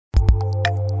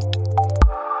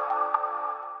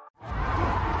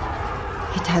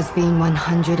has been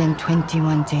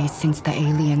 121 days since the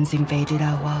aliens invaded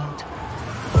our world.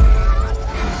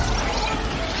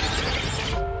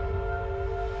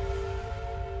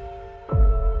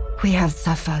 We have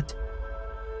suffered.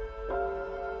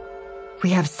 We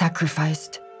have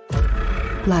sacrificed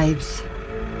lives,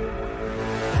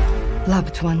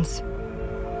 loved ones.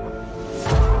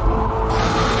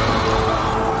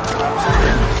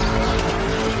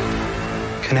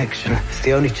 Connection is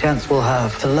the only chance we'll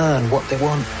have to learn what they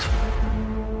want.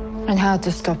 And how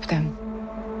to stop them.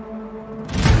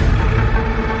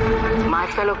 My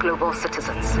fellow global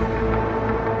citizens,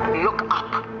 look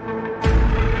up.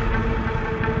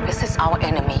 This is our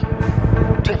enemy.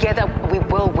 Together, we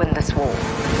will win this war.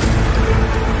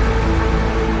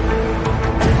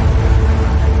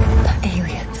 The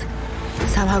aliens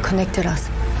somehow connected us.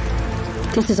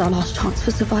 This is our last chance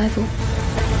for survival.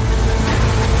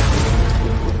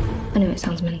 I know it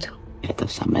sounds mental. It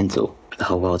does sound mental. The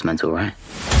whole world's mental, right?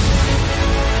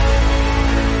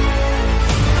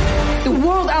 The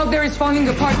world out there is falling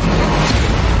apart.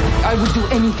 I would do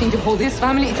anything to hold this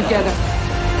family together.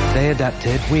 They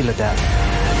adapted, we'll adapt.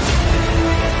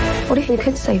 What if we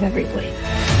could save everybody?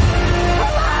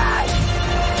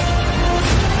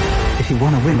 If you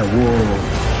want to win a war,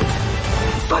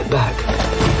 fight back.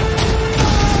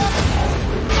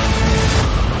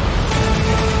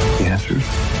 The answers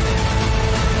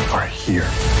are here.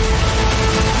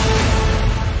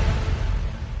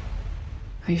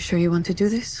 Are you sure you want to do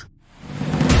this?